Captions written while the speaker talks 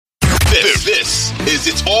This is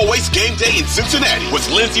It's Always Game Day in Cincinnati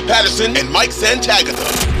with Lindsey Patterson and Mike Santagata.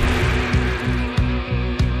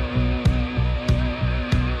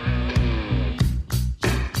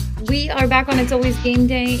 We are back on It's Always Game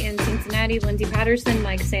Day in Cincinnati. Lindsey Patterson,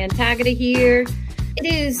 Mike Santagata here. It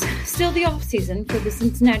is still the offseason for the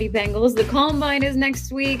Cincinnati Bengals. The Combine is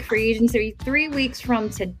next week. Free agency 3 weeks from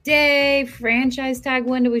today. Franchise tag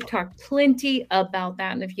window. We've talked plenty about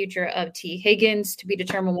that in the future of T. Higgins to be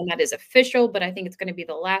determined when that is official, but I think it's going to be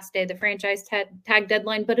the last day of the franchise tag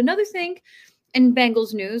deadline. But another thing in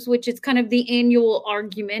Bengals news, which is kind of the annual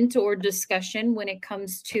argument or discussion when it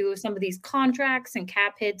comes to some of these contracts and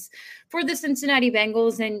cap hits for the Cincinnati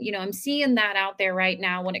Bengals. And, I'm seeing that out there right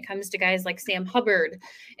now when it comes to guys like Sam Hubbard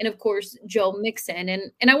and, of course, Joe Mixon.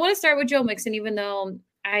 And I want to start with Joe Mixon, even though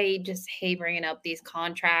I just hate bringing up these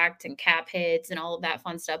contract and cap hits and all of that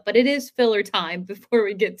fun stuff. But it is filler time before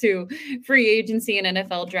we get to free agency and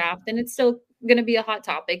NFL draft. And it's still going to be a hot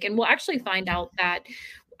topic. And we'll actually find out that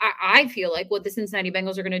I feel like what the Cincinnati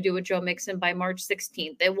Bengals are going to do with Joe Mixon by March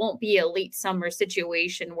 16th. It won't be a late summer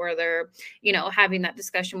situation where they're, having that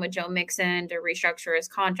discussion with Joe Mixon to restructure his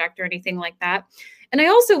contract or anything like that. And I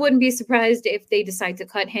also wouldn't be surprised if they decide to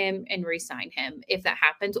cut him and re-sign him if that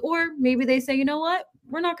happens. Or maybe they say, you know what,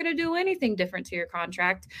 we're not going to do anything different to your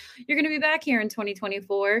contract. You're going to be back here in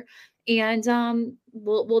 2024. And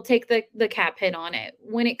we'll take the cap hit on it.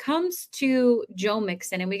 When it comes to Joe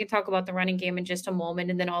Mixon, and we can talk about the running game in just a moment,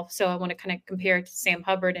 and then also I want to kind of compare it to Sam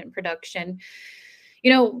Hubbard in production.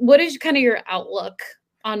 What is kind of your outlook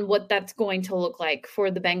on what that's going to look like for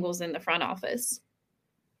the Bengals in the front office?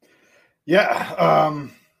 Yeah,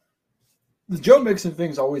 the Joe Mixon thing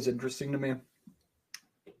is always interesting to me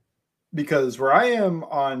because where I am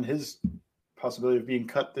on his possibility of being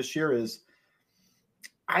cut this year is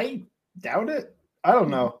I doubt it. I don't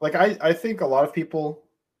know. I think a lot of people,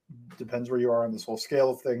 depends where you are on this whole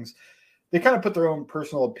scale of things, they kind of put their own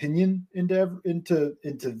personal opinion into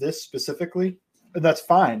this specifically, and that's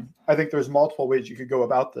fine. I think there's multiple ways you could go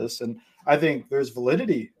about this, and I think there's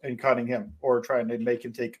validity in cutting him or trying to make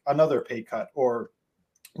him take another pay cut or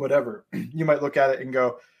whatever. You might look at it and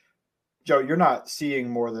go, Joe, you're not seeing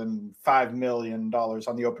more than $5 million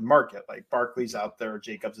on the open market. Like Barkley's out there,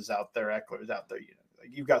 Jacobs is out there, Eckler's out there.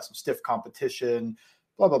 You've got some stiff competition,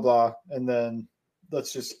 blah, blah, blah. And then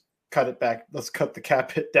let's just cut it back. Let's cut the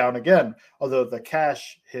cap hit down again. Although the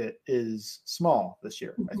cash hit is small this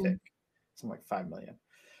year, I think. Something like $5 million.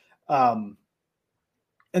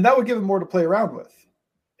 And that would give him more to play around with.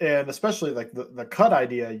 And especially like the cut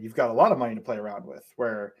idea, you've got a lot of money to play around with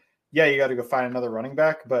where, yeah, you got to go find another running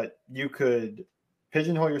back, but you could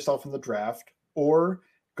pigeonhole yourself in the draft or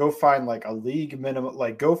go find like a league minimum,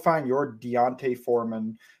 like go find your Deontay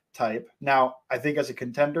Foreman type. Now, I think as a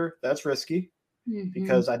contender, that's risky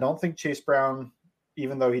because I don't think Chase Brown,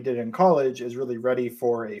 even though he did it in college, is really ready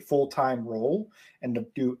for a full-time role and to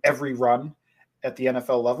do every run at the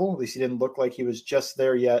NFL level. At least he didn't look like he was just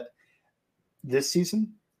there yet this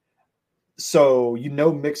season. So,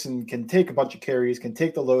 Mixon can take a bunch of carries, can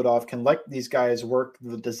take the load off, can let these guys work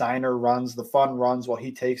the designer runs, the fun runs while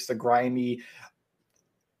he takes the grimy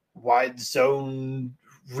wide zone,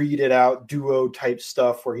 read it out, duo type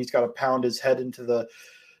stuff where he's got to pound his head into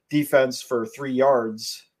defense for 3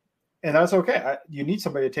 yards. And that's okay. You need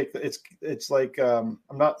somebody to take it's like, I'm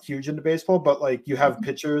not huge into baseball, but like you have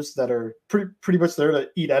pitchers that are pretty much there to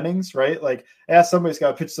eat innings, right? Like, somebody's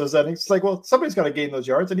got to pitch those innings. It's like, well, somebody's got to gain those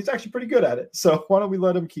yards and he's actually pretty good at it. So why don't we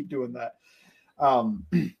let him keep doing that?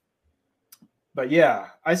 But yeah,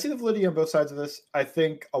 I see the validity on both sides of this. I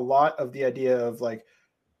think a lot of the idea of like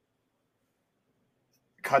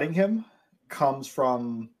cutting him comes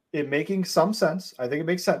from it making some sense. I think it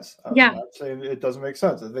makes sense. I'm not saying it doesn't make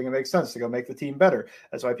sense. I think it makes sense to go make the team better.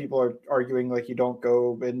 That's why people are arguing like you don't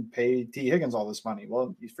go and pay T. Higgins all this money.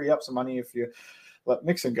 Well, you free up some money if you let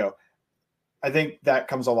Mixon go. I think that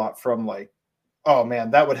comes a lot from like, oh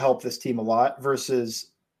man, that would help this team a lot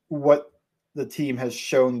versus what the team has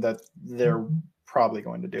shown that they're probably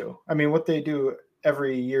going to do. I mean, what they do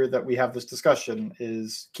every year that we have this discussion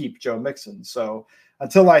is keep Joe Mixon. So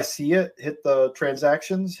until I see it, hit the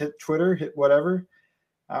transactions, hit Twitter, hit whatever,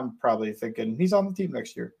 I'm probably thinking he's on the team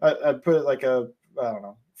next year. I'd put it like I don't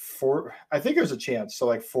know, I think there's a chance. So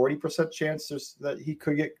like 40% chance that he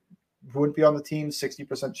wouldn't be on the team,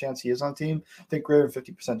 60% chance he is on the team. I think greater than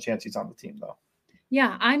 50% chance he's on the team though.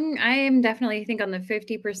 Yeah, I am definitely, I think, on the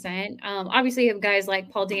 50%. Obviously, you have guys like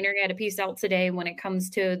Paul Dehner had a piece out today when it comes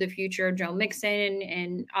to the future of Joe Mixon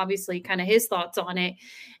and obviously kind of his thoughts on it.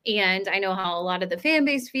 And I know how a lot of the fan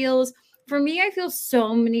base feels. For me, I feel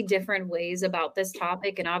so many different ways about this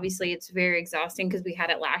topic. And obviously, it's very exhausting because we had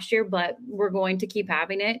it last year, but we're going to keep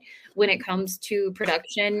having it when it comes to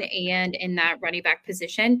production and in that running back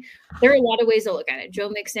position. There are a lot of ways to look at it. Joe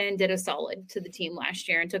Mixon did a solid to the team last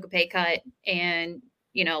year and took a pay cut. And,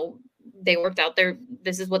 they worked out there.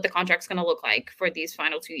 This is what the contract's going to look like for these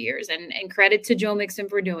final 2 years. And credit to Joe Mixon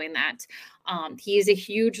for doing that. He is a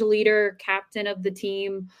huge leader, captain of the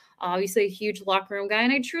team, obviously a huge locker room guy.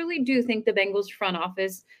 And I truly do think the Bengals front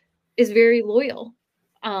office is very loyal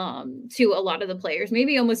to a lot of the players,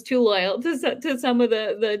 maybe almost too loyal to some of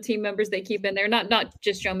the team members they keep in there. Not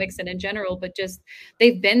just Joe Mixon in general, but just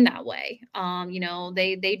they've been that way.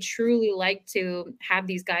 They truly like to have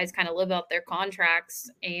these guys kind of live out their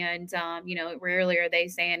contracts. And, rarely are they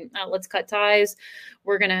saying, oh, let's cut ties.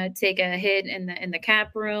 We're going to take a hit in the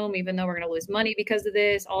cap room, even though we're going to lose money because of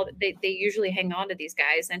this. They usually hang on to these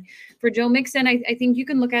guys. And for Joe Mixon, I think you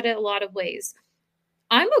can look at it a lot of ways.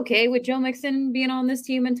 I'm okay with Joe Mixon being on this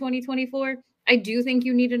team in 2024. I do think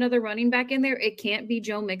you need another running back in there. It can't be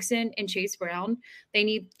Joe Mixon and Chase Brown. They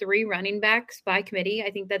need 3 running backs by committee.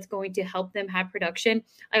 I think that's going to help them have production.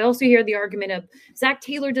 I also hear the argument of Zach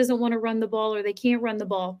Taylor doesn't want to run the ball or they can't run the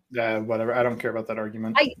ball. Whatever. I don't care about that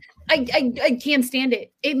argument. I can't stand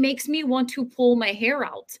it. It makes me want to pull my hair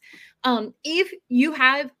out. If you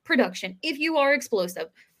have production, if you are explosive,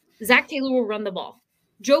 Zach Taylor will run the ball.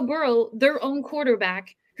 Joe Burrow, their own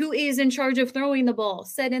quarterback, who is in charge of throwing the ball,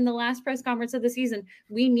 said in the last press conference of the season,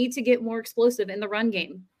 we need to get more explosive in the run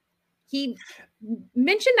game. He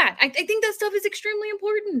mentioned that. I think that stuff is extremely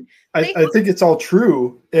important. I think it's all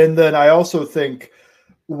true. And then I also think,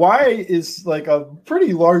 why is like a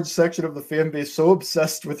pretty large section of the fan base so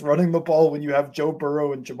obsessed with running the ball when you have Joe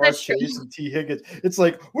Burrow and Jamar Chase and T. Higgins? It's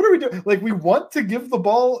like, what are we doing? Like, we want to give the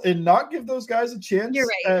ball and not give those guys a chance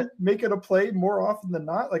at making a play more often than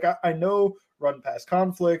not. Like, I know run pass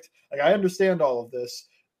conflict. Like, I understand all of this.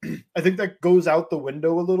 I think that goes out the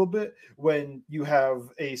window a little bit when you have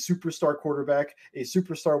a superstar quarterback, a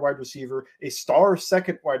superstar wide receiver, a star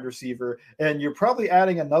second wide receiver, and you're probably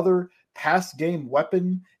adding another pass game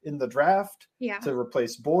weapon in the draft to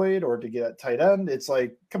replace Boyd or to get a tight end. It's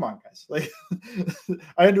like, come on, guys. Like,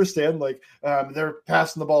 I understand, like, they're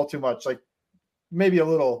passing the ball too much, like maybe a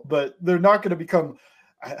little, but they're not going to become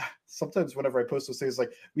sometimes whenever I post those things,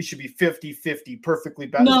 like, we should be 50-50 perfectly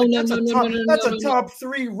balanced. That's a top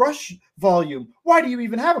 3 rush volume. Why do you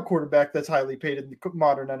even have a quarterback that's highly paid in the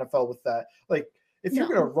modern NFL with that? Like, if you're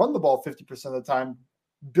going to run the ball 50% of the time,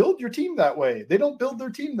 build your team that way. They don't build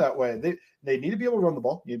their team that way. They need to be able to run the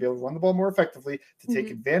ball. You need to be able to run the ball more effectively to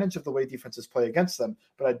take advantage of the way defenses play against them.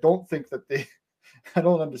 But I don't think that I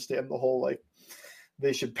don't understand the whole, like,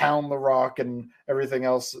 they should pound the rock and everything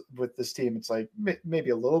else with this team. It's like maybe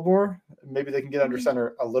a little more. Maybe they can get under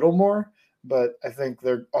center a little more. But I think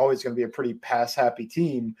they're always going to be a pretty pass-happy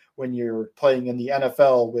team when you're playing in the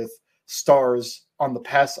NFL with stars on the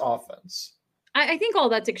pass offense. I think all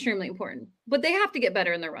that's extremely important, but they have to get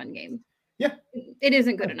better in their run game. Yeah. It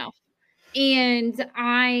isn't good enough. And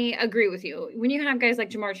I agree with you. When you have guys like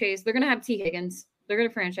Jamar Chase, they're going to have T. Higgins. They're going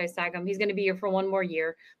to franchise tag him. He's going to be here for 1 more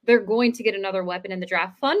year. They're going to get another weapon in the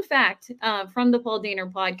draft. Fun fact from the Paul Dehner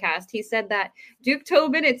podcast, he said that Duke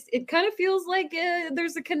Tobin, it kind of feels like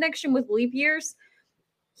there's a connection with leap years.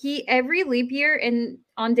 Every leap year and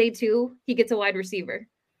on day 2, he gets a wide receiver.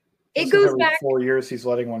 It goes back 4 years. He's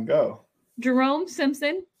letting one go. Jerome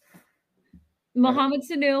Simpson, Mohamed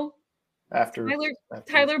Sanu,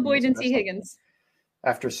 Tyler Boyd, and T. Higgins.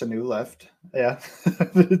 After Sanu left. Yeah.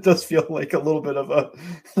 It does feel like a little bit of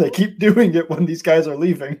they keep doing it when these guys are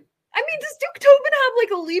leaving. I mean, does Duke Tobin have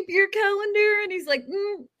like a leap year calendar? And he's like,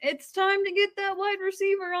 it's time to get that wide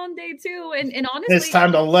receiver on day 2. And honestly, it's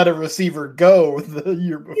time to let a receiver go the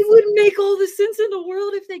year before. It would make all the sense in the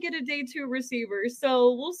world if they get a day 2 receiver.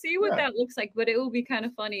 So we'll see what that looks like. But it will be kind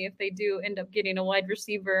of funny if they do end up getting a wide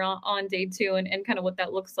receiver on day 2 and kind of what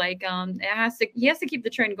that looks like. He has to keep the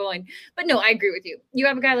trend going. But no, I agree with you. You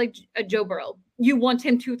have a guy like Joe Burrow. You want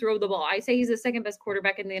him to throw the ball. I say he's the second best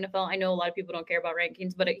quarterback in the NFL. I know a lot of people don't care about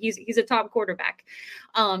rankings, but he's a top quarterback.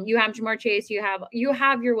 You have Jamar Chase. You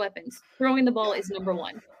have your weapons. Throwing the ball is number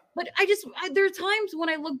 1. But there are times when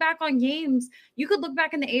I look back on games, you could look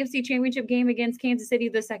back in the AFC Championship game against Kansas City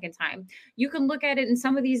the second time. You can look at it in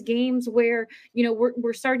some of these games where,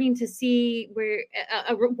 we're starting to see where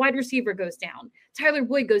a wide receiver goes down. Tyler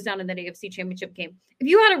Boyd goes down in that AFC Championship game. If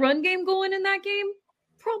you had a run game going in that game,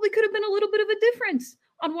 probably could have been a little bit of a difference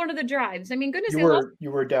on one of the drives. I mean, goodness,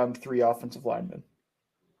 you were down 3 offensive linemen.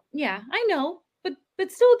 Yeah, I know,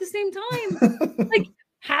 but still at the same time, like,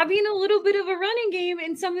 having a little bit of a running game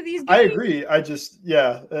in some of these games. I agree. I just,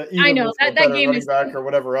 even I know with that a better game running is back or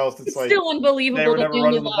whatever else, it's like still unbelievable. they were that never they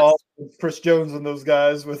only running the ball lost. with Chris Jones and those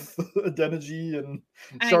guys with Adeniji and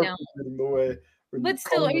I Sharp know. getting the way. But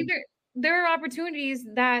still, there are opportunities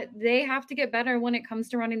that they have to get better when it comes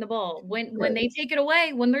to running the ball. When they take it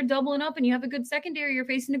away, when they're doubling up and you have a good secondary, you're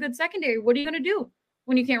facing a good secondary. What are you going to do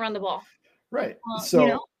when you can't run the ball? Right. You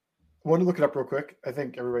know? I want to look it up real quick. I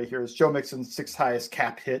think everybody here is Joe Mixon's 6th highest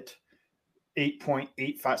cap hit,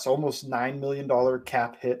 8.85, so almost $9 million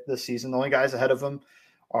cap hit this season. The only guys ahead of him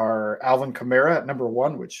are Alvin Kamara at number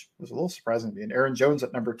 1, which was a little surprising to me, and Aaron Jones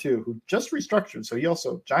at number 2, who just restructured. So he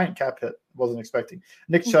also giant cap hit, wasn't expecting.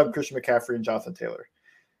 Nick Chubb, Christian McCaffrey, and Jonathan Taylor.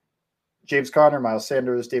 James Conner, Miles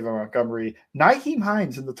Sanders, David Montgomery, Nyheim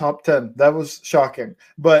Hines in the top 10. That was shocking.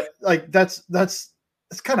 But like that's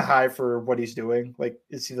it's kind of high for what he's doing. Like,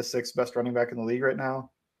 is he the 6th best running back in the league right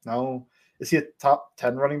now? No. Is he a top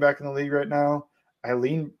 10 running back in the league right now?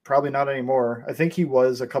 Eileen, probably not anymore. I think he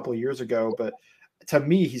was a couple of years ago, but to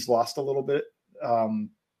me, he's lost a little bit.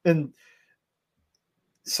 And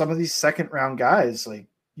some of these 2nd-round guys, like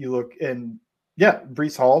you look and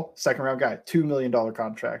Breece Hall, 2nd-round guy, $2 million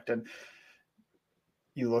contract. And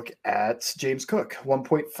you look at James Cook,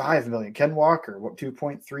 $1.5 million. Ken Walker,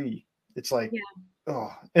 2.3. It's like,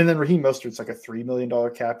 and then Raheem Mostert's like a $3 million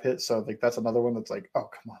cap hit. So like that's another one that's like, oh,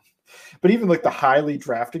 come on. But even like the highly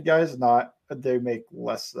drafted guys, they make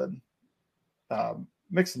less than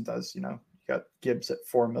Mixon does. You got Gibbs at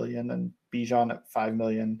 $4 million and Bijan at $5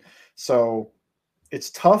 million. So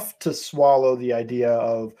it's tough to swallow the idea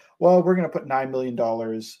of, well, we're going to put $9 million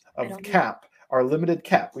of cap, our limited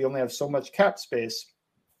cap. We only have so much cap space.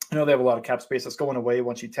 I know they have a lot of cap space that's going away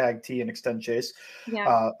once you tag T and extend Chase,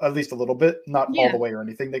 at least a little bit, not all the way or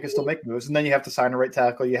anything. They can still make moves. And then you have to sign a right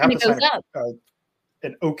tackle. You have to sign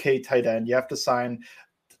an okay tight end. You have to sign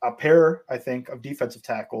a pair, I think, of defensive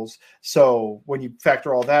tackles. So when you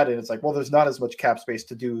factor all that in, it's like, well, there's not as much cap space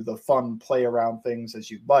to do the fun play around things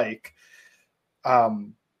as you'd like.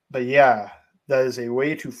 But that is a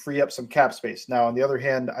way to free up some cap space. Now, on the other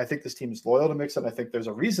hand, I think this team is loyal to Mixon. I think there's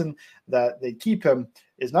a reason that they keep him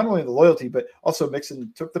is not only the loyalty, but also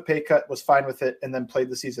Mixon took the pay cut, was fine with it, and then played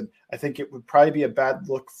the season. I think it would probably be a bad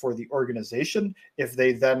look for the organization if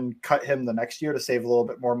they then cut him the next year to save a little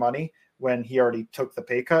bit more money when he already took the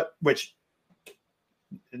pay cut, which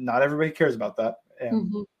not everybody cares about that.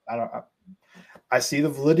 And I see the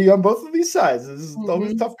validity on both of these sides. This is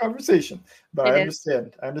always a tough conversation, but I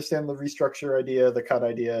understand. I understand the restructure idea, the cut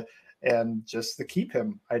idea, and just the keep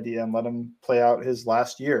him idea and let him play out his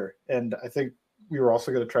last year. And I think we were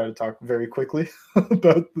also going to try to talk very quickly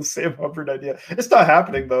about the Sam Hubbard idea. It's not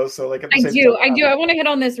happening though. So like, I do. I want to hit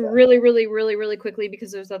on this really, really, really, really quickly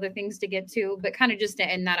because there's other things to get to, but kind of just to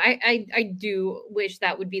end that, I do wish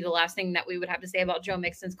that would be the last thing that we would have to say about Joe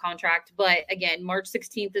Mixon's contract. But again, March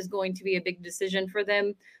 16th is going to be a big decision for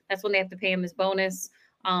them. That's when they have to pay him his bonus.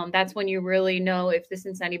 That's when you really know if the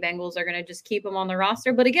Cincinnati Bengals are going to just keep him on the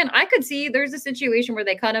roster. But again, I could see there's a situation where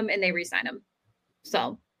they cut him and they re-sign him.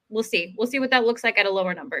 So we'll see. We'll see what that looks like at a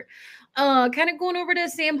lower number. Kind of going over to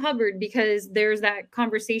Sam Hubbard because there's that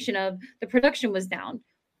conversation of the production was down.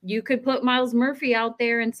 You could put Miles Murphy out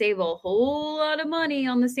there and save a whole lot of money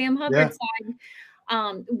on the Sam Hubbard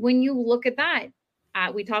side. When you look at that,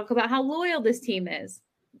 we talk about how loyal this team is.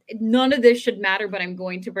 None of this should matter, but I'm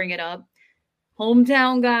going to bring it up.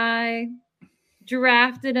 Hometown guy,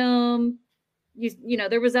 drafted him. You know,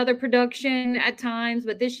 there was other production at times,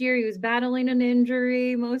 but this year he was battling an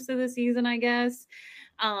injury most of the season, I guess.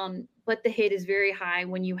 But the hit is very high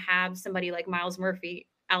when you have somebody like Miles Murphy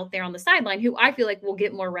out there on the sideline, who I feel like will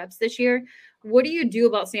get more reps this year. What do you do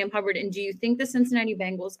about Sam Hubbard? And do you think the Cincinnati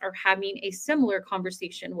Bengals are having a similar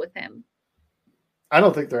conversation with him? I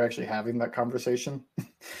don't think they're actually having that conversation.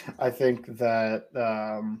 I think that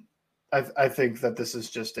I think that this is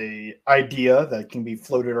just a idea that can be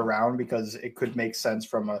floated around because it could make sense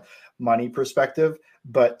from a money perspective.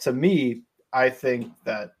 But to me, I think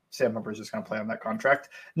that Sam Hubbard is just going to play on that contract.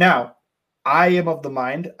 Now, I am of the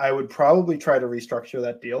mind I would probably try to restructure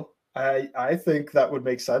that deal. I think that would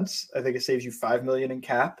make sense. I think it saves you $5 million in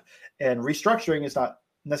cap, and restructuring is not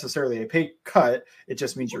necessarily a pay cut. It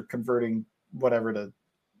just means you're converting whatever to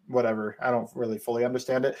whatever. I don't really fully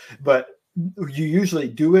understand it, but you usually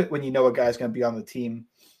do it when you know a guy's going to be on the team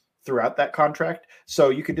throughout that contract. So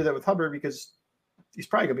you could do that with Hubbard because he's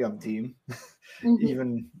probably going to be on the team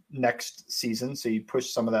even next season. So you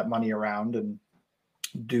push some of that money around and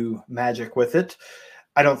do magic with it.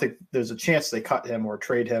 I don't think there's a chance they cut him or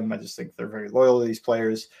trade him. I just think they're very loyal to these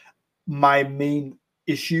players. My main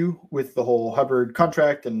issue with the whole Hubbard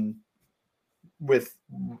contract and with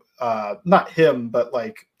not him, but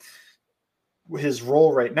like his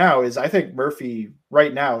role right now is I think Murphy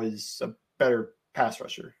right now is a better pass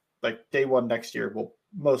rusher. Like day one next year will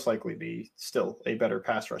most likely be still a better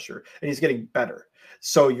pass rusher, and he's getting better.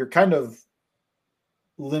 So you're kind of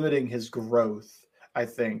limiting his growth, I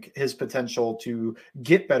think, his potential to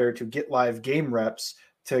get better, to get live game reps,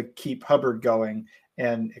 to keep Hubbard going.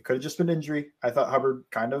 And it could have just been injury. I thought Hubbard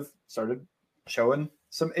kind of started showing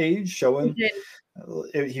some age, showing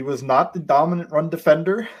he was not the dominant run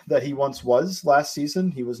defender that he once was last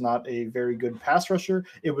season. He was not a very good pass rusher.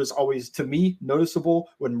 It was always, to me, noticeable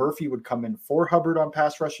when Murphy would come in for Hubbard on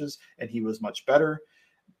pass rushes, and he was much better.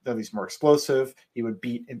 At least more explosive. He would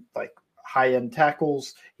beat like high-end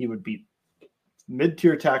tackles. He would beat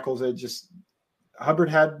mid-tier tackles. It just Hubbard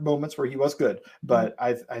had moments where he was good, but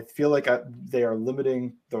I feel like they are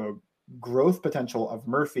limiting the growth potential of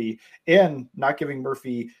Murphy and not giving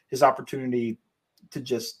Murphy his opportunity to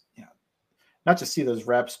just, not just see those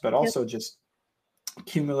reps, but also just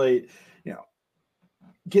accumulate,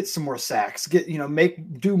 get some more sacks,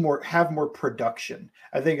 have more production.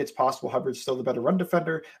 I think it's possible Hubbard's still the better run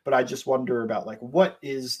defender, but I just wonder about like, what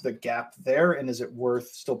is the gap there? And is it worth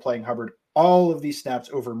still playing Hubbard all of these snaps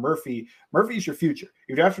over Murphy? Murphy's your future.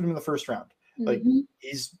 You drafted him in the first round. Like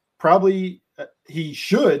he's probably, he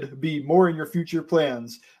should be more in your future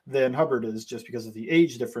plans than Hubbard is, just because of the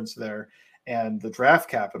age difference there and the draft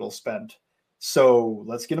capital spent. So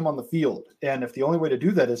let's get him on the field. And if the only way to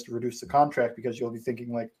do that is to reduce the contract, because you'll be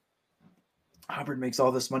thinking like, Hubbard makes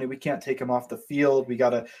all this money, we can't take him off the field, we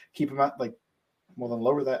got to keep him out, like, well, then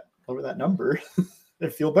lower that number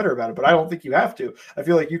and feel better about it. But I don't think you have to. I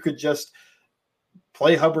feel like you could just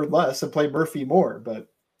play Hubbard less and play Murphy more. But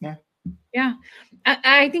yeah,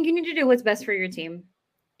 I think you need to do what's best for your team.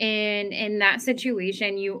 And in that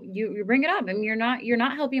situation, you bring it up. I mean, you're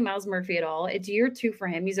not helping Miles Murphy at all. It's year 2 for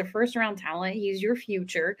him. He's a first round talent. He's your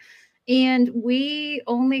future. And we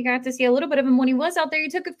only got to see a little bit of him when he was out there. He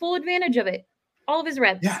took full advantage of it, all of his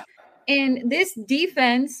reps. Yeah. And this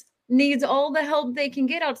defense needs all the help they can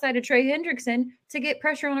get outside of Trey Hendrickson to get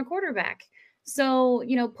pressure on a quarterback. So,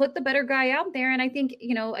 put the better guy out there. And I think,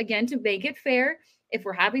 again, to make it fair, if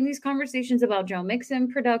we're having these conversations about Joe Mixon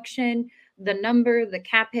production, the number, the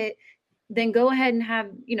cap hit, then go ahead and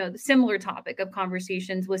have, the similar topic of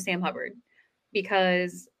conversations with Sam Hubbard,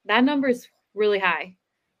 because that number is really high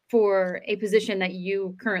for a position that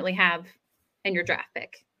you currently have in your draft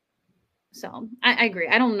pick. So I agree.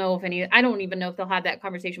 I don't even know if they'll have that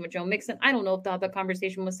conversation with Joe Mixon. I don't know if they'll have that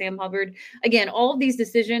conversation with Sam Hubbard. Again, all of these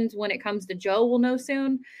decisions when it comes to Joe, we'll know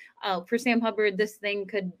soon. For Sam Hubbard, this thing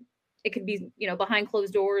could be, behind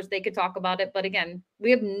closed doors. They could talk about it. But again,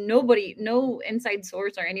 we have no inside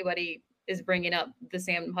source or anybody is bringing up the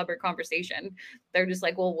Sam Hubbard conversation. They're just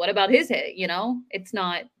like, well, what about his hit? It's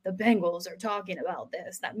not the Bengals are talking about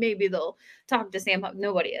this, that maybe they'll talk to Sam Hubbard.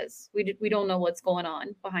 Nobody is. We don't know what's going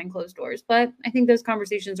on behind closed doors. But I think those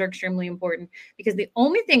conversations are extremely important, because the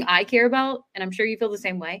only thing I care about, and I'm sure you feel the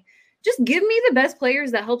same way, just give me the best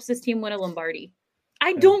players that helps this team win a Lombardi.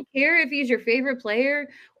 I don't care if he's your favorite player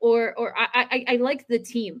or I like the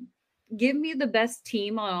team. Give me the best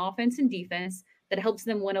team on offense and defense that helps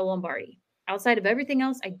them win a Lombardi. Outside of everything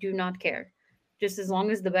else, I do not care. Just as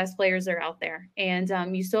long as the best players are out there. And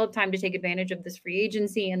you still have time to take advantage of this free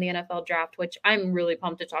agency and the NFL draft, which I'm really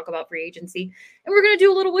pumped to talk about free agency. And we're going to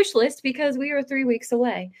do a little wish list because we are 3 weeks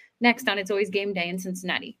away. Next on It's Always Game Day in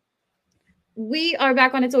Cincinnati. We are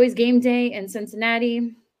back on It's Always Game Day in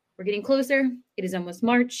Cincinnati. We're getting closer. It is almost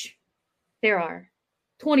March. There are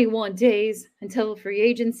 21 days until free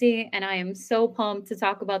agency, and I am so pumped to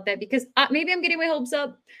talk about that, because maybe I'm getting my hopes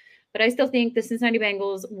up, but I still think the Cincinnati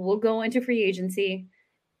Bengals will go into free agency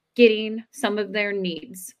getting some of their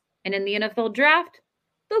needs. And in the NFL draft,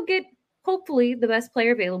 they'll get, hopefully, the best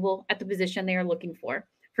player available at the position they are looking for.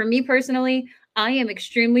 For me personally, I am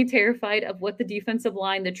extremely terrified of what the defensive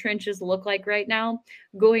line, the trenches look like right now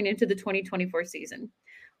going into the 2024 season.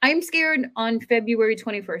 I'm scared on February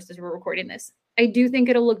 21st as we're recording this. I do think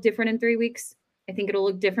it'll look different in 3 weeks. I think it'll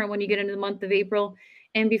look different when you get into the month of April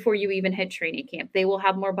and before you even hit training camp. They will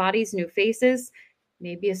have more bodies, new faces,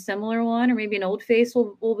 maybe a similar one or maybe an old face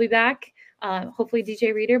will be back. Hopefully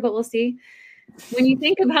DJ Reader, but we'll see. When you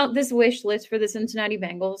think about this wish list for the Cincinnati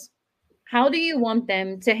Bengals, how do you want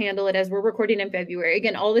them to handle it as we're recording in February?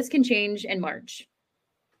 Again, all this can change in March.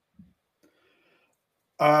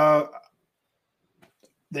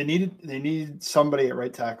 They need somebody at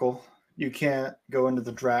right tackle. You can't go into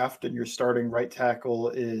the draft and your starting right tackle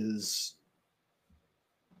is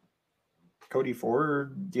Cody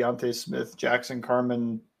Ford, Deontay Smith, Jackson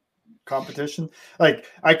Carman, competition. Like,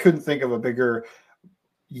 I couldn't think of a bigger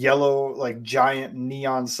yellow, like giant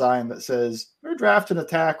neon sign that says, we're drafting a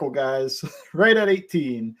tackle, guys, right at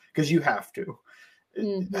 18, because you have to.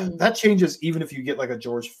 That changes even if you get like a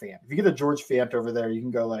George Fant. If you get a George Fant over there, you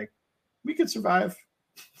can go like, we could survive.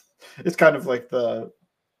 It's kind of like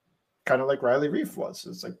Riley Reef was.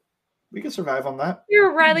 It's like, we could survive on that.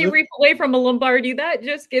 You're Riley Reef away from a Lombardi. That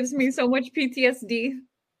just gives me so much PTSD.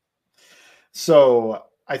 So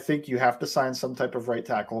I think you have to sign some type of right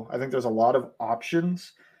tackle. I think there's a lot of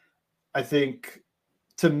options. I think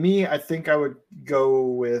I would go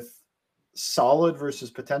with solid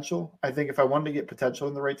versus potential. I think if I wanted to get potential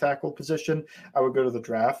in the right tackle position, I would go to the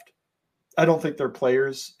draft. I don't think they're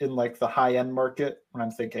players in like the high end market when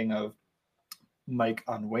I'm thinking of Mike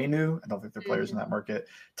Onwenu. I don't think they're players in that market.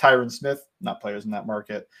 Tyron Smith, not players in that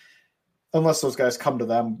market. Unless those guys come to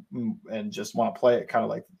them and just want to play it, kind of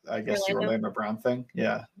like, I guess, the Orlando Brown thing.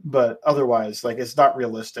 Yeah. But otherwise, like, it's not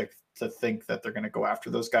realistic to think that they're going to go after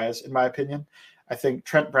those guys, in my opinion. I think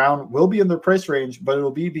Trent Brown will be in their price range, but it'll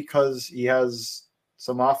be because he has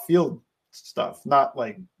some off-field stuff, not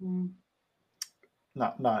like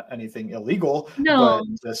not anything illegal, but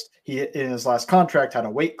just he in his last contract had a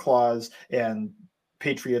weight clause, and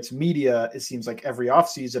Patriots media, it seems like every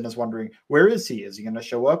offseason is wondering, where is he? Is he going to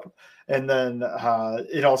show up? And then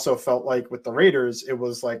it also felt like with the Raiders, it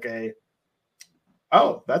was like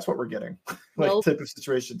that's what we're getting, type of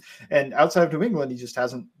situation. And outside of New England, he just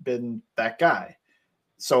hasn't been that guy.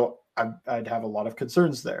 So I'd have a lot of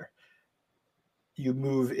concerns there. You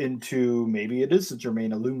move into, maybe it is a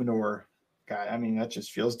Jermaine Illuminor guy. I mean, that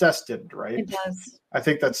just feels destined, right? It does. I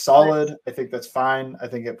think that's solid. I think that's fine. I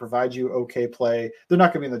think it provides you okay play. They're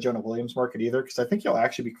not going to be in the Jonah Williams market either, because I think he'll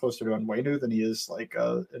actually be closer to Onwenu than he is like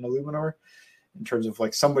an Illuminor in terms of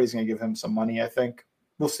like somebody's going to give him some money. I think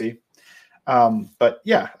we'll see. But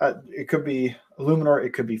yeah, it could be Illuminor.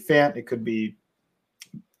 It could be Fant. It could be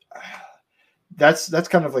that's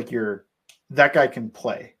kind of like that guy can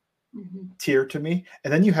play tier to me.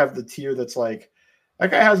 And then you have the tier that's like, that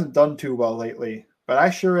guy hasn't done too well lately, but I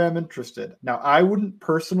sure am interested. Now, I wouldn't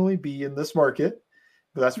personally be in this market,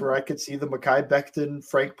 but that's where I could see the Mekhi Becton,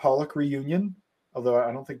 Frank Pollock reunion. Although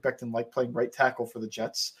I don't think Becton liked playing right tackle for the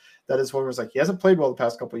Jets. That is one where it's like, he hasn't played well the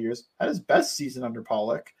past couple of years. Had his best season under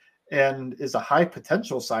Pollock, and is a high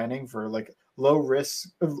potential signing for like low risk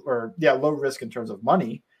in terms of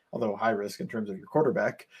money, although high risk in terms of your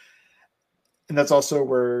quarterback. And that's also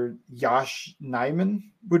where Josh Nijman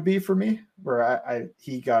would be for me, where I think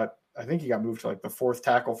he got moved to like the fourth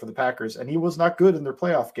tackle for the Packers, and he was not good in their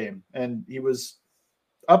playoff game. And he was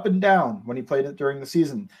up and down when he played it during the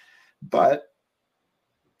season. But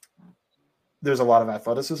there's a lot of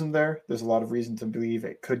athleticism there. There's a lot of reason to believe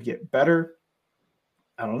it could get better.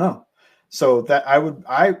 I don't know. So that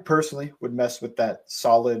I personally would mess with that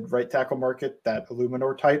solid right tackle market, that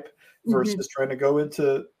Illuminor type, versus trying to go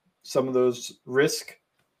into some of those risk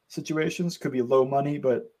situations. Could be low money,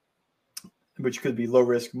 but which could be low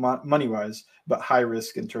risk money wise, but high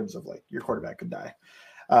risk in terms of like your quarterback could die.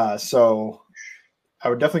 So I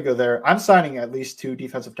would definitely go there. I'm signing at least 2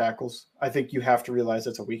 defensive tackles. I think you have to realize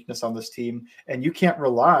it's a weakness on this team, and you can't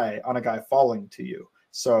rely on a guy falling to you.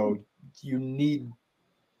 So you need,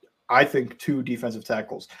 I think, 2 defensive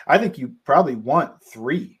tackles. I think you probably want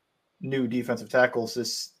 3 new defensive tackles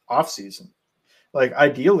this offseason. Like,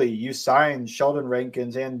 ideally, you sign Sheldon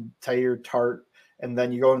Rankins and Tyre Tart, and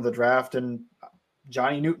then you go into the draft and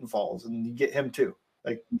Johnny Newton falls, and you get him too.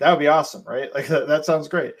 Like, that would be awesome, right? Like, that sounds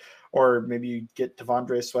great. Or maybe you get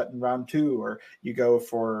Devondre Sweat in round 2, or you go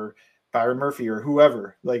for Byron Murphy or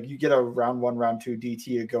whoever. Like, you get a round 1, round 2 DT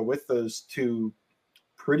to go with those 2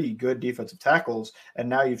 pretty good defensive tackles, and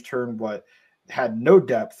now you've turned what had no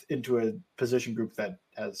depth into a position group that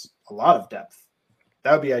has a lot of depth.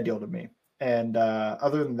 That would be ideal to me. And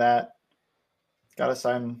other than that, gotta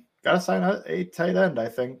sign a tight end, I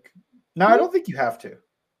think. Now, I don't think you have to.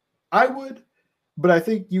 I would, but I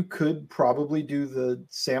think you could probably do the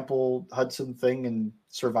Sample Hudson thing and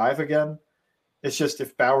survive again. It's just,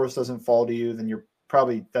 if Bowers doesn't fall to you, then you're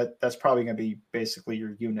probably that's probably going to be basically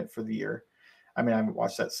your unit for the year. I mean, I haven't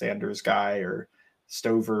watched that Sanders guy or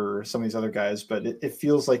Stover or some of these other guys, but it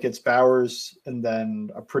feels like it's Bowers and then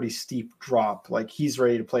a pretty steep drop. Like, he's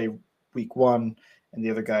ready to play week 1, and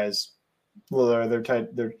the other guys, well, they're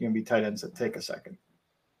going to be tight ends that take a second.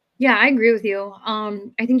 Yeah, I agree with you.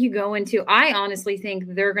 I think I honestly think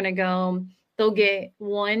they'll get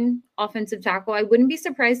 1 offensive tackle. I wouldn't be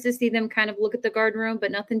surprised to see them kind of look at the guard room,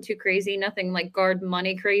 but nothing too crazy, nothing like guard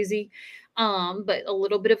money crazy. But a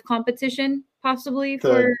little bit of competition possibly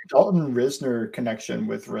the Dalton Risner connection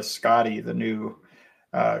with Riscotti, the new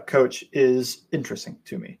coach is interesting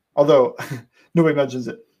to me. Although nobody mentions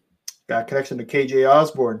it. Got connection to KJ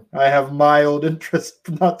Osborne. I have mild interest,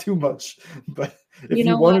 not too much. But if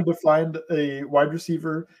you wanted to find a wide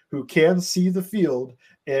receiver who can see the field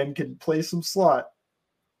and can play some slot,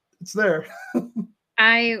 it's there.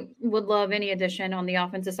 I would love any addition on the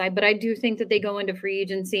offensive side, but I do think that they go into free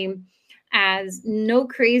agency as no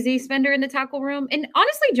crazy spender in the tackle room. And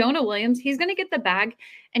honestly, Jonah Williams, he's going to get the bag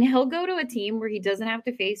and he'll go to a team where he doesn't have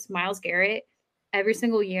to face Myles Garrett every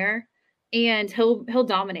single year, and he'll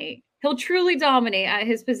dominate. He'll truly dominate at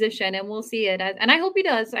his position, and we'll see it. And I hope he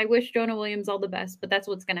does. I wish Jonah Williams all the best, but that's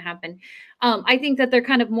what's going to happen. I think that they're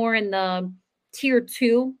kind of more in the tier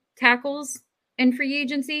 2 tackles in free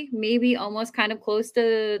agency, maybe almost kind of close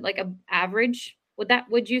to like a average.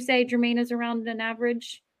 Would you say Jermaine is around an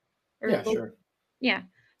average? Sure. Yeah.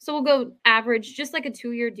 So we'll go average, just like a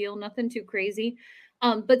 2-year deal, nothing too crazy.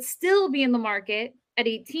 But still be in the market at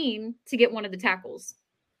 18 to get one of the tackles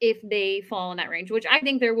if they fall in that range, which I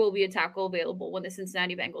think there will be a tackle available when the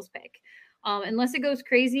Cincinnati Bengals pick. Unless it goes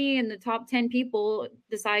crazy and the top 10 people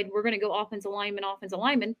decide we're going to go offensive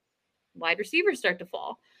lineman, wide receivers start to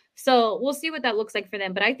fall. So we'll see what that looks like for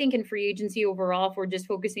them. But I think in free agency overall, if we're just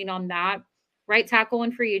focusing on that, right tackle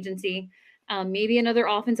in free agency, maybe another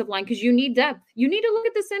offensive line, because you need depth. You need to look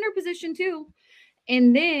at the center position too.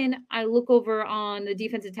 And then I look over on the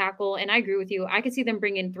defensive tackle, and I agree with you. I could see them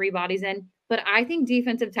bringing 3 bodies in, but I think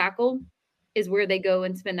defensive tackle is where they go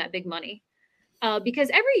and spend that big money. Because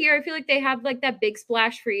every year I feel like they have like that big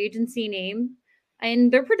splash free agency name,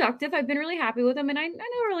 and they're productive. I've been really happy with them. And I know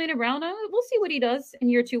Orlando Brown, we'll see what he does in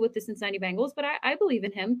year 2 with the Cincinnati Bengals, but I believe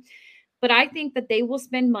in him. But I think that they will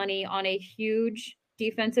spend money on a huge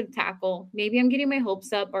defensive tackle. Maybe I'm getting my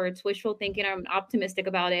hopes up, or it's wishful thinking. I'm optimistic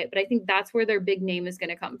about it, but I think that's where their big name is going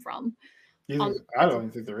to come from. I don't even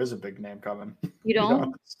think there is a big name coming. You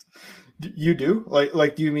don't? You do?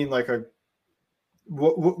 Like, do you mean like a,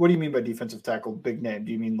 what do you mean by defensive tackle big name?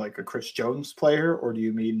 Do you mean like a Chris Jones player, or do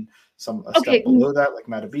you mean step below that, like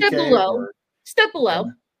Matabike? Step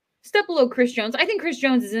below Chris Jones. I think Chris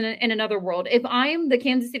Jones is in another world. If I'm the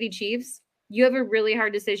Kansas City Chiefs, you have a really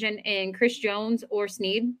hard decision in Chris Jones or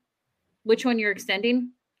Snead. Which one you're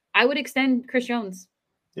extending? I would extend Chris Jones.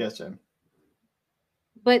 Yes, Jim.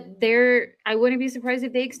 But I wouldn't be surprised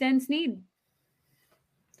if they extend Snead.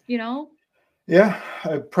 Yeah,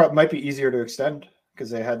 it might be easier to extend because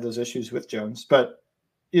they had those issues with Jones. But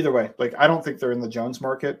either way, like, I don't think they're in the Jones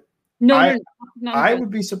market. No, I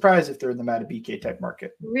would be surprised if they're in the Matabike type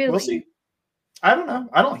market. Really? We'll see. I don't know.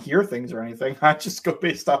 I don't hear things or anything. I just go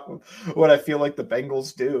based off of what I feel like the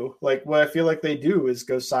Bengals do. Like, what I feel like they do is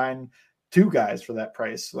go sign 2 guys for that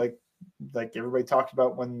price. Like everybody talked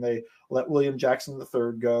about when they let William Jackson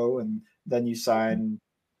III go, and then you sign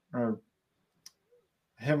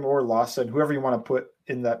him or Lawson, whoever you want to put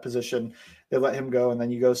in that position. They let him go, and then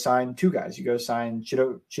you go sign 2 guys. You go sign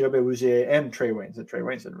Chidobe Awuzie and Trey Waynes. And Trey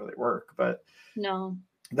Waynes didn't really work, but no.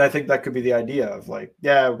 I think that could be the idea of like,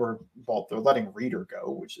 they're letting Reader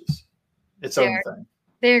go, which is its own thing.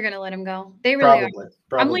 They're going to let him go. They really are.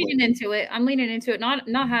 I'm leaning into it.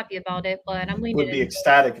 Not happy about it, but I'm leaning into it. Would be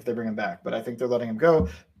ecstatic if they bring him back, but I think they're letting him go.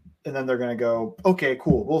 And then they're going to go, okay,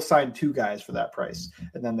 cool. We'll sign 2 guys for that price.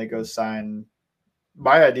 And then they go sign.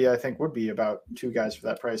 My idea, I think, would be about 2 guys for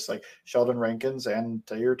that price, like Sheldon Rankins and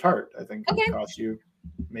Tahir Tart. I think it would cost you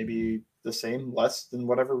maybe the same, less than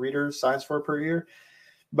whatever Reader signs for per year.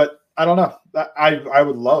 But I don't know. I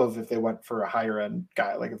would love if they went for a higher end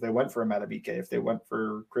guy, like if they went for a Matabike, if they went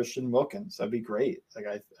for Christian Wilkins, that'd be great.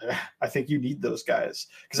 Like I think you need those guys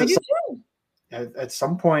because at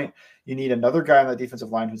some point you need another guy on that defensive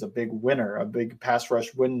line who's a big winner, a big pass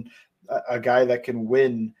rush win, a guy that can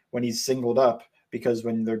win when he's singled up. Because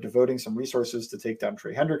when they're devoting some resources to take down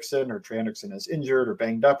Trey Hendrickson, or Trey Hendrickson is injured or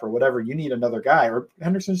banged up or whatever, you need another guy, or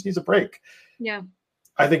Hendrickson just needs a break. Yeah,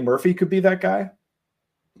 I think Murphy could be that guy.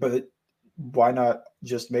 But why not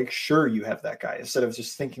just make sure you have that guy instead of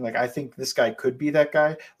just thinking like, I think this guy could be that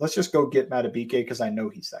guy. Let's just go get Matabike because I know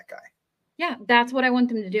he's that guy. Yeah, that's what I want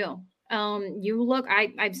them to do. You look,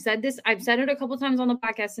 I've said this. I've said it a couple times on the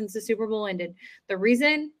podcast since the Super Bowl ended. The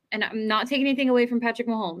reason, and I'm not taking anything away from Patrick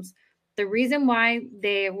Mahomes, the reason why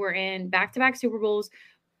they were in back-to-back Super Bowls,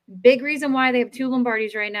 big reason why they have 2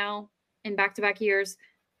 Lombardis right now in back-to-back years,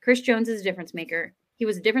 Chris Jones is a difference maker. He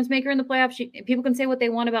was a difference maker in the playoffs. People can say what they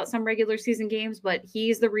want about some regular season games, but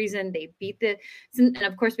he's the reason they beat and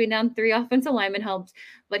of course, being down 3 offensive linemen helped,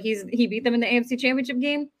 but he beat them in the AFC Championship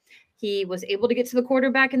game. He was able to get to the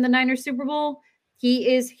quarterback in the Niners Super Bowl.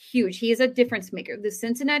 He is huge. He is a difference maker. The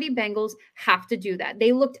Cincinnati Bengals have to do that.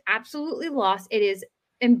 They looked absolutely lost. It is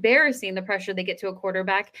embarrassing the pressure they get to a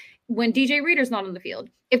quarterback when DJ Reader's not on the field.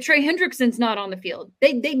 If Trey Hendrickson's not on the field,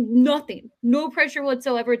 they nothing, no pressure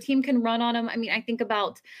whatsoever. A team can run on them. I mean, I think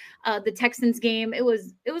about the Texans game. It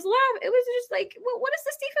was just like, what is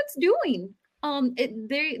this defense doing?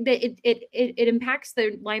 It impacts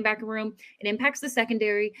their linebacker room. It impacts the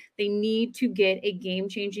secondary. They need to get a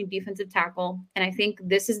game-changing defensive tackle, and I think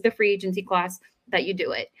this is the free agency class that you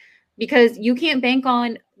do it, because you can't bank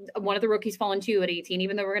on one of the rookies falling to you at 18,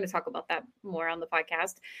 even though we're going to talk about that more on the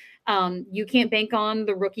podcast. You can't bank on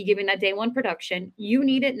the rookie giving that day one production. You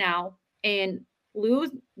need it now, and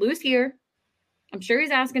lose here. I'm sure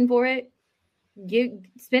he's asking for it.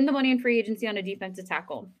 Spend the money in free agency on a defensive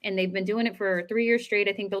tackle, and they've been doing it for 3 years straight.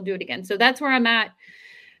 I think they'll do it again. So that's where I'm at.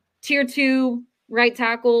 Tier 2 right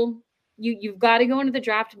tackle. You've got to go into the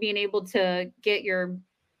draft being able to get your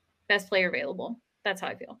best player available. That's how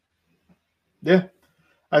I feel. Yeah,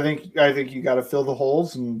 I think you got to fill the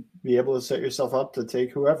holes and be able to set yourself up to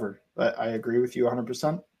take whoever. I agree with you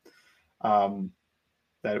 100%.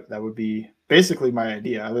 That would be basically my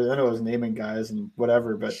idea. I know I was naming guys and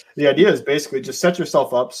whatever, but the idea is basically just set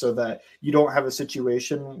yourself up so that you don't have a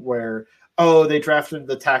situation where, oh, they drafted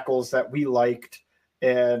the tackles that we liked,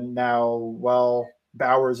 and now, well,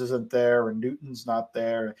 Bowers isn't there and Newton's not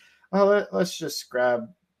there. Well, let's just grab.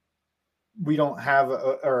 We don't have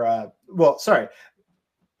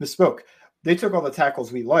misspoke. They took all the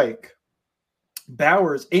tackles we like.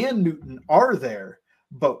 Bowers and Newton are there,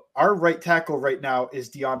 but our right tackle right now is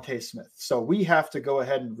Deontay Smith. So we have to go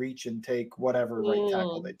ahead and reach and take whatever right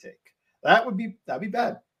tackle they take. That'd be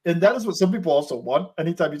bad. And that is what some people also want.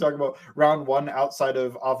 Anytime you talk about round one outside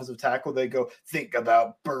of offensive tackle, they go, think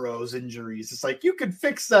about Burrow's injuries. It's like, you could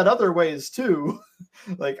fix that other ways too.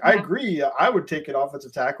 Like, I agree. I would take an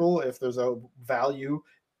offensive tackle if there's a value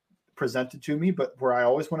presented to me, but where I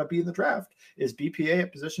always want to be in the draft is BPA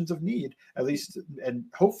at positions of need, at least, and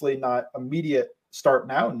hopefully not immediate start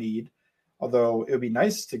now need, although it would be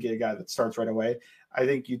nice to get a guy that starts right away. I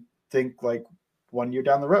think you think like 1 year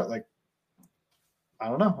down the road, like, I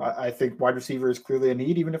don't know. I think wide receiver is clearly a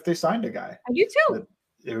need, even if they signed a guy. I do too.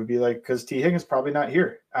 It would be like, because T. Higgins probably not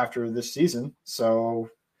here after this season. So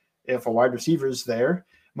if a wide receiver is there,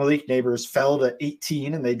 Malik Neighbors fell to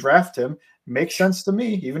 18 and they draft him, makes sense to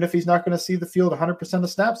me. Even if he's not going to see the field 100% of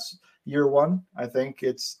snaps year one, I think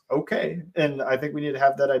it's okay. And I think we need to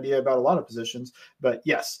have that idea about a lot of positions. But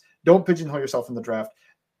yes, don't pigeonhole yourself in the draft.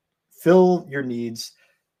 Fill your needs.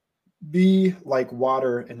 Be like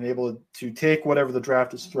water and able to take whatever the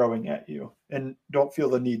draft is throwing at you, and don't feel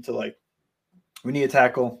the need to, like, we need a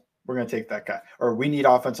tackle, we're going to take that guy, or we need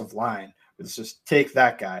offensive line, let's just take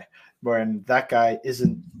that guy, when that guy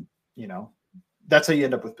isn't, that's how you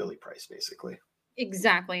end up with Billy Price, basically.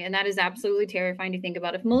 Exactly. And that is absolutely terrifying to think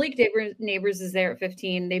about. If Malik Neighbors is there at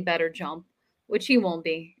 15, they better jump, which he won't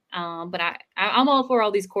be. But I'm all for all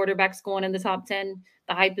these quarterbacks going in the top 10.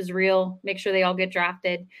 The hype is real. Make sure they all get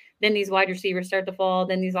drafted. Then these wide receivers start to fall.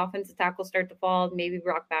 Then these offensive tackles start to fall. Maybe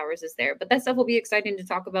Brock Bowers is there. But that stuff will be exciting to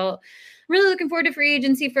talk about. Really looking forward to free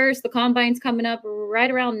agency first. The combine's coming up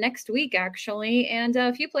right around next week, actually. And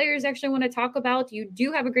a few players actually want to talk about. You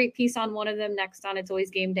do have a great piece on one of them next on It's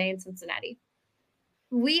Always Game Day in Cincinnati.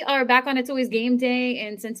 We are back on It's Always Game Day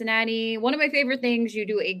in Cincinnati. One of my favorite things, you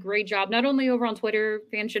do a great job, not only over on Twitter,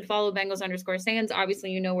 fans should follow Bengals_Sands.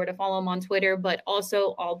 Obviously, you know where to follow them on Twitter, but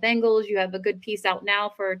also all Bengals. You have a good piece out now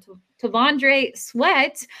for Tavondre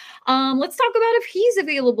Sweat. Let's talk about if he's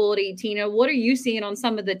available at 18. What are you seeing on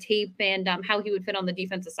some of the tape and how he would fit on the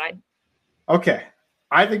defensive side? Okay.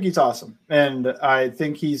 I think he's awesome. And I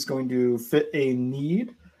think he's going to fit a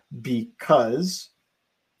need because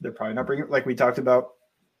they're probably not bringing, like we talked about,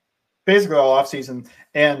 basically all offseason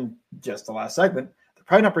and just the last segment, they're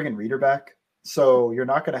probably not bringing Reader back. So you're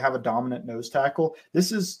not going to have a dominant nose tackle.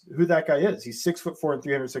 This is who that guy is. He's 6'4" and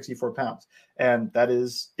 364 pounds. And that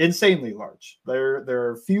is insanely large. There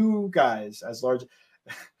are few guys as large.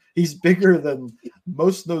 He's bigger than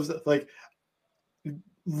most nose, like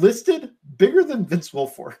listed bigger than Vince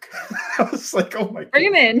Wilfork. I was like, oh my God. Bring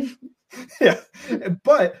him in. Yeah.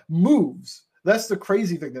 But moves. That's the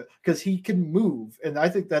crazy thing, because he can move. And I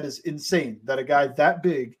think that is insane that a guy that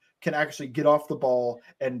big can actually get off the ball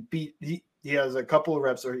and beat. He has a couple of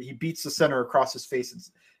reps, or he beats the center across his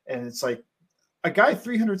face. And it's like a guy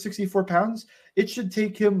 364 pounds, it should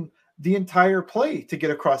take him the entire play to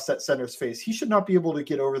get across that center's face. He should not be able to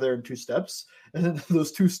get over there in 2 steps. And then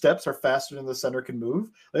those 2 steps are faster than the center can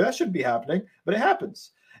move. Like, that shouldn't be happening, but it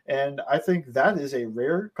happens. And I think that is a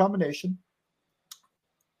rare combination.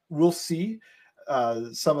 We'll see.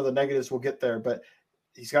 Some of the negatives will get there, but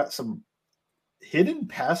he's got some hidden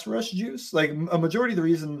pass rush juice. Like a majority of the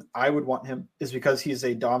reason I would want him is because he's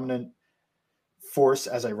a dominant force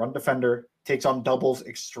as a run defender, takes on doubles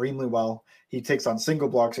extremely well. He takes on single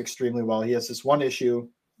blocks extremely well. He has this one issue.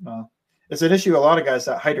 It's an issue a lot of guys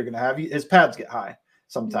that height are going to have. His pads get high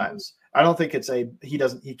sometimes. I don't think it's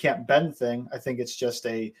he can't bend thing. I think it's just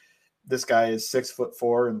this guy is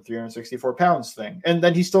 6'4" and 364 pounds thing. And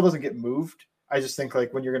then he still doesn't get moved. I just think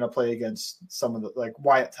like when you're going to play against some of the like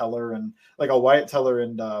Wyatt Teller and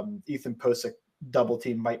Ethan Posick double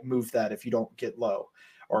team might move that if you don't get low,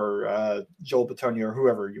 or Joel Bitonio or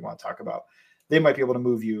whoever you want to talk about. They might be able to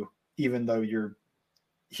move you even though you're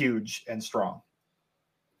huge and strong.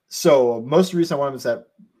 So most of the reason I want him is that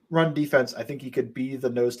run defense. I think he could be the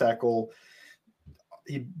nose tackle.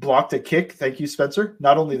 He blocked a kick. Thank you, Spencer.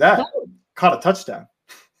 Not only that, caught a touchdown.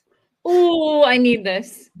 Oh, I need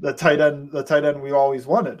this. The tight end we always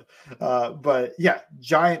wanted. But yeah,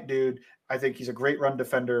 giant dude. I think he's a great run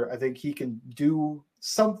defender. I think he can do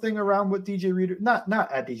something around what DJ Reader, not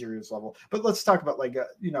at DJ Reader's level, but let's talk about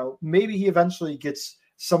maybe he eventually gets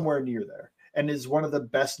somewhere near there and is one of the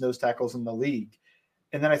best nose tackles in the league.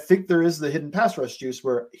 And then I think there is the hidden pass rush juice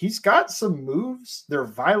where he's got some moves. They're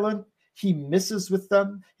violent. He misses with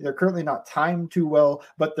them. They're currently not timed too well,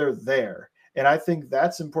 but they're there. And I think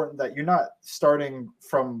that's important, that you're not starting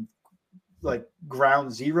from like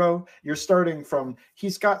ground zero. You're starting from,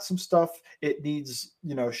 he's got some stuff. It needs,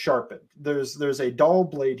 sharpened. There's a dull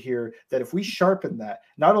blade here that if we sharpen that,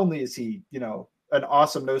 not only is he, an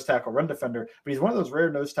awesome nose tackle run defender, but he's one of those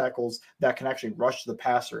rare nose tackles that can actually rush the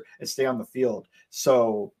passer and stay on the field.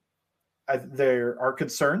 So there are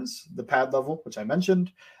concerns, the pad level, which I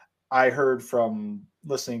mentioned. I heard from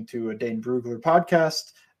listening to a Dane Brugler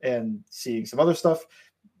podcast and seeing some other stuff.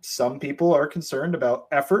 Some people are concerned about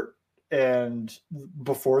effort. And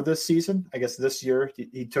before this season, I guess this year,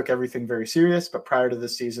 he took everything very serious, but prior to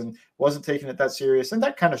this season, wasn't taking it that serious. And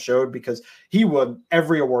that kind of showed because he won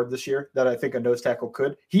every award this year that I think a nose tackle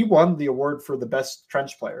could. He won the award for the best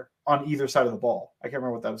trench player on either side of the ball. I can't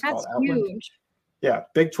remember what that was called. That's huge. Yeah,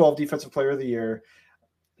 Big 12 Defensive Player of the Year,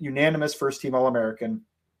 unanimous first team All-American.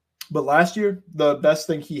 But last year, the best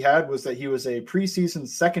thing he had was that he was a preseason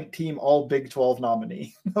second team all Big 12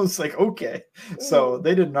 nominee. I was like, okay. So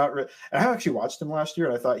they did not. And I actually watched him last year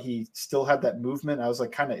and I thought he still had that movement. I was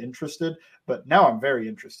like kind of interested, but now I'm very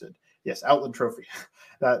interested. Yes, Outland Trophy.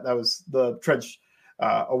 That was the trench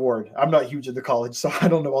award. I'm not huge into college, so I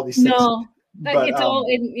don't know all these things. No. But it's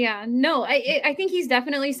I think he's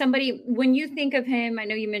definitely somebody, when you think of him, I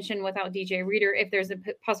know you mentioned without DJ Reader, if there's a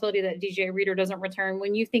possibility that DJ Reader doesn't return,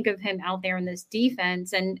 when you think of him out there in this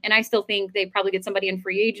defense, and I still think they probably get somebody in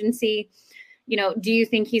free agency, do you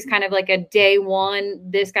think he's kind of like a day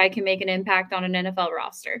one, this guy can make an impact on an NFL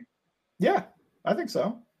roster? Yeah, I think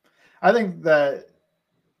so. I think that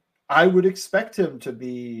I would expect him to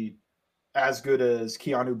be as good as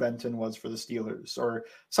Keanu Benton was for the Steelers or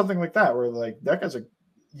something like that, where like that guy's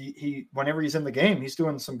he whenever he's in the game, he's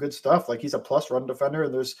doing some good stuff. Like he's a plus run defender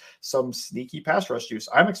and there's some sneaky pass rush juice.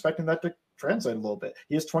 I'm expecting that to translate a little bit.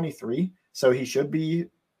 He is 23, so he should be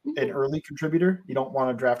an early contributor. You don't want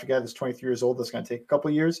to draft a guy that's 23 years old that's going to take a couple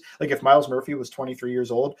of years. Like if Miles Murphy was 23 years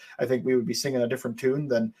old, I think we would be singing a different tune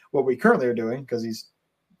than what we currently are doing, because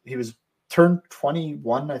he was turned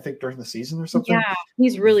 21, I think, during the season or something. Yeah,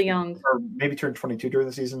 he's really young. Or maybe turned 22 during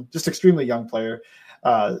the season. Just extremely young player.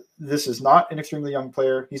 This is not an extremely young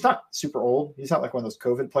player. He's not super old. He's not like one of those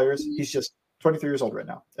COVID players. He's just 23 years old right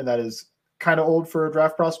now. And that is kind of old for a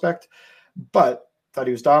draft prospect. But thought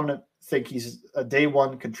he was dominant. Think he's a day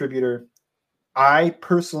one contributor. I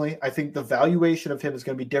think the valuation of him is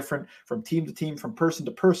going to be different from team to team, from person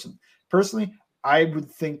to person. Personally, I would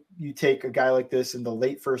think you take a guy like this in the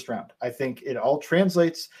late first round. I think it all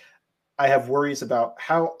translates. I have worries about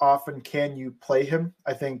how often can you play him.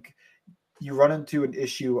 I think you run into an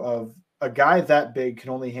issue of a guy that big can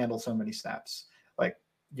only handle so many snaps. Like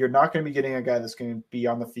you're not going to be getting a guy that's going to be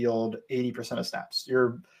on the field 80% of snaps.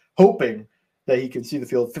 You're hoping that he can see the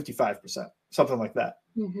field 55%, something like that.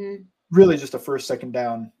 Mm-hmm. Really just a first, second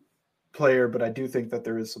down player, but I do think that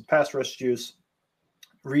there is some pass rush juice.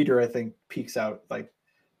 Reader, I think, peaks out like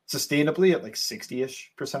sustainably at like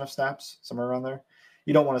 60-ish% of snaps, somewhere around there.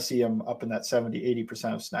 You don't want to see him up in that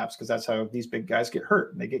 70-80% of snaps, because that's how these big guys get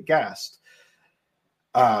hurt and they get gassed.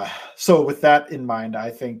 So with that in mind,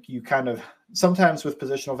 I think you kind of sometimes with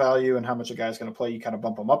positional value and how much a guy's going to play, you kind of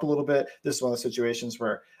bump him up a little bit. This is one of the situations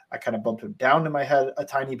where I kind of bumped him down in my head a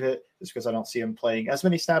tiny bit, just because I don't see him playing as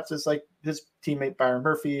many snaps as like his teammate Byron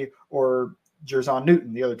Murphy or Jerzon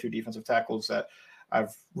Newton, the other two defensive tackles that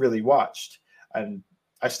I've really watched. And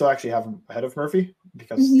I still actually have him ahead of Murphy,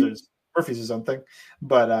 because there's Murphy's his own thing,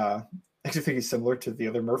 but I actually think he's similar to the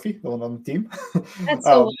other Murphy, the one on the team. That's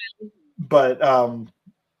so wild. But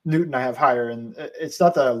Newton I have higher, and it's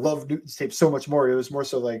not that I love Newton's tape so much more. It was more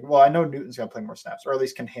so like, well, I know Newton's going to play more snaps, or at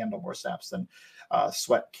least can handle more snaps than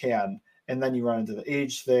Sweat can. And then you run into the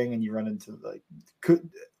age thing, and you run into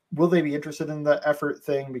will they be interested in the effort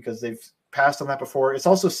thing because they've passed on that before? It's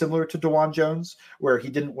also similar to DeJuan Jones, where he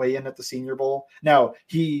didn't weigh in at the Senior Bowl. Now,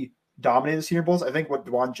 he dominated the Senior Bowls. I think what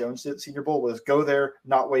DeJuan Jones did at Senior Bowl was go there,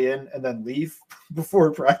 not weigh in, and then leave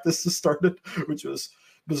before practice started, which was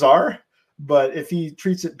bizarre. But if he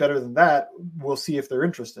treats it better than that, we'll see if they're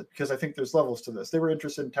interested, because I think there's levels to this. They were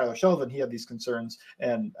interested in Tyler Shelvin. He had these concerns,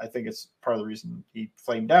 and I think it's part of the reason he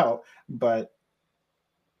flamed out. But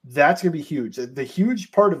that's going to be huge. The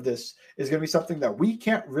huge part of this is going to be something that we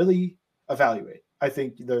can't really evaluate. I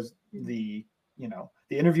think there's the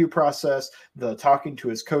interview process, the talking to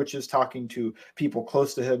his coaches, talking to people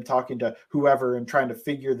close to him, talking to whoever, and trying to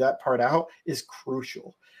figure that part out is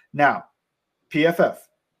crucial. Now, PFF,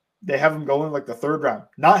 they have him going like the third round.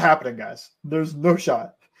 Not happening, guys. There's no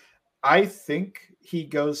shot. I think he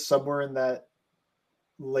goes somewhere in that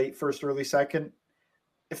late first, early second.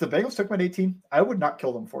 If the Bengals took him at 18, I would not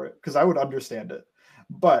kill them for it because I would understand it.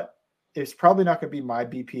 But it's probably not going to be my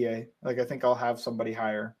BPA. Like, I think I'll have somebody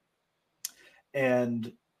higher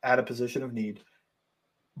and at a position of need.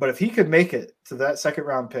 But if he could make it to that second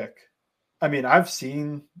round pick, I mean, I've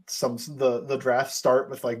seen the draft start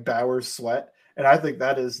with like Bowers, Sweat, and I think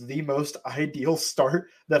that is the most ideal start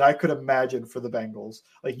that I could imagine for the Bengals.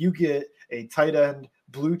 Like, you get a tight end,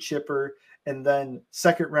 blue chipper, and then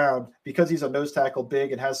second round, because he's a nose tackle,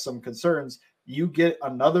 big, and has some concerns, you get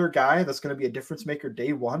another guy that's going to be a difference maker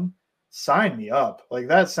day one. Sign me up. Like,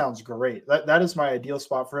 that sounds great. That is my ideal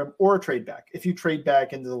spot for him, or a trade back. If you trade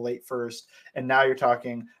back into the late first, and now you're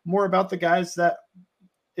talking more about the guys that,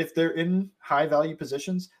 if they're in high value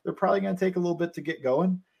positions, they're probably going to take a little bit to get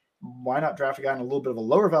going. Why not draft a guy in a little bit of a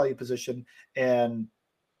lower value position and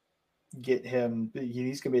get him?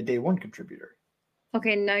 He's going to be a day one contributor.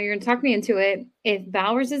 Okay, now you're going to talk me into it. If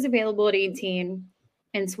Bowers is available at 18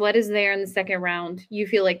 and Sweat is there in the second round, you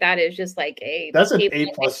feel like that is just like that's an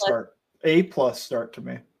A+ start. A+ start to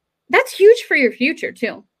me. That's huge for your future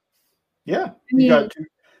too. Yeah, you got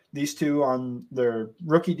these two on their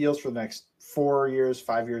rookie deals for the next 4 years,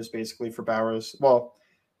 5 years, basically, for Bowers. Well,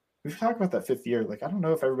 we've talked about that fifth year. Like, I don't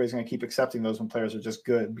know if everybody's going to keep accepting those when players are just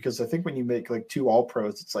good, because I think when you make like 2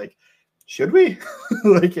 All-Pros, it's like, should we?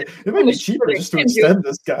 Like, it might be cheaper just to extend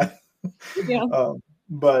this guy. Yeah.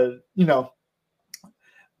 But,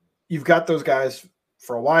 you've got those guys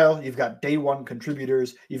for a while. You've got day one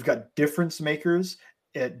contributors. You've got difference makers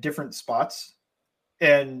at different spots.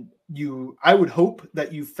 And I would hope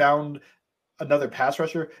that you found another pass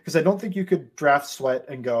rusher, because I don't think you could draft Sweat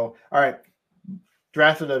and go, all right,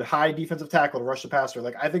 drafted a high defensive tackle to rush the passer.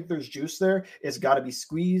 Like, I think there's juice there. It's got to be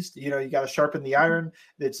squeezed. You got to sharpen the iron.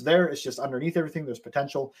 It's there. It's just underneath everything. There's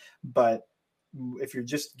potential. But if you're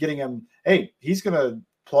just getting him, hey, he's going to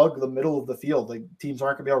plug the middle of the field. Like, teams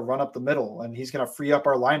aren't going to be able to run up the middle, and he's going to free up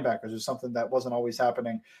our linebackers, is something that wasn't always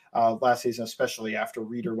happening last season, especially after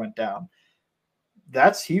Reeder went down.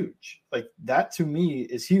 That's huge. Like, that to me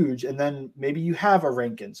is huge. And then maybe you have a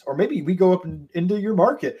Rankins, or maybe we go up into your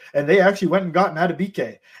market and they actually went and got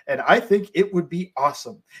Madubuike. And I think it would be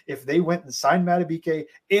awesome if they went and signed Madubuike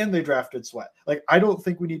and they drafted Sweat. Like, I don't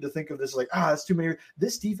think we need to think of this like, that's too many.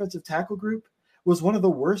 This defensive tackle group was one of the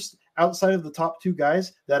worst outside of the top 2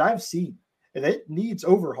 guys that I've seen. And it needs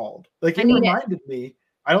overhauled. Like, it reminded me,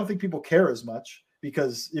 I don't think people care as much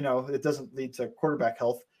because, it doesn't lead to quarterback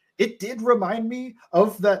health. It did remind me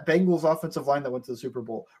of that Bengals offensive line that went to the Super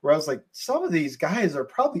Bowl, where I was like, some of these guys are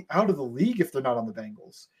probably out of the league if they're not on the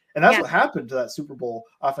Bengals. And that's what happened to that Super Bowl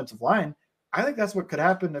offensive line. I think that's what could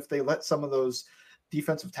happen if they let some of those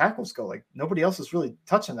defensive tackles go. Like, nobody else is really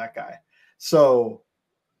touching that guy. So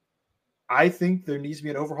I think there needs to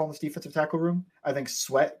be an overhaul in this defensive tackle room. I think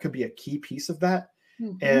Sweat could be a key piece of that.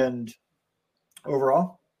 Mm-hmm. And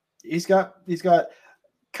overall, he's got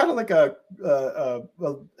kind of like a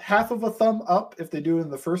half of a thumb up if they do it in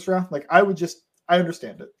the first round. Like, I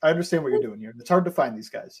understand it. I understand what you're doing here. It's hard to find these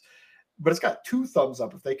guys, but it's got 2 thumbs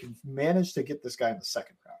up if they can manage to get this guy in the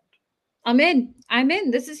second round. I'm in.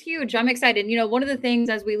 This is huge. I'm excited. One of the things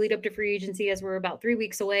as we lead up to free agency, as we're about 3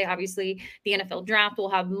 weeks away, obviously the NFL draft will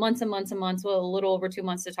have months and months and months, well, a little over 2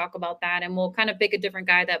 months to talk about that. And we'll kind of pick a different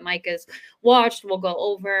guy that Mike has watched. We'll go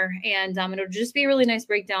over and it'll just be a really nice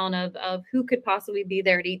breakdown of who could possibly be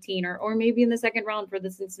there at 18 or maybe in the second round for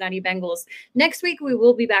the Cincinnati Bengals. Next week, we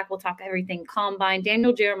will be back. We'll talk everything combine.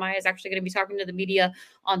 Daniel Jeremiah is actually going to be talking to the media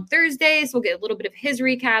on Thursday. So we'll get a little bit of his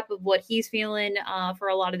recap of what he's feeling for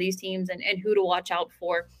a lot of these teams and who to watch out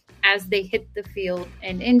for as they hit the field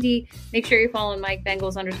in Indy. Make sure you're following Mike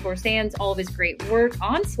Bengals_stands, all of his great work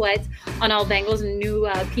on Sweat on All Bengals, a new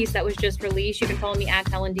piece that was just released. You can follow me at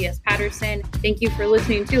Helen D.S. Patterson. Thank you for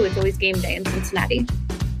listening to It's Always Game Day in Cincinnati.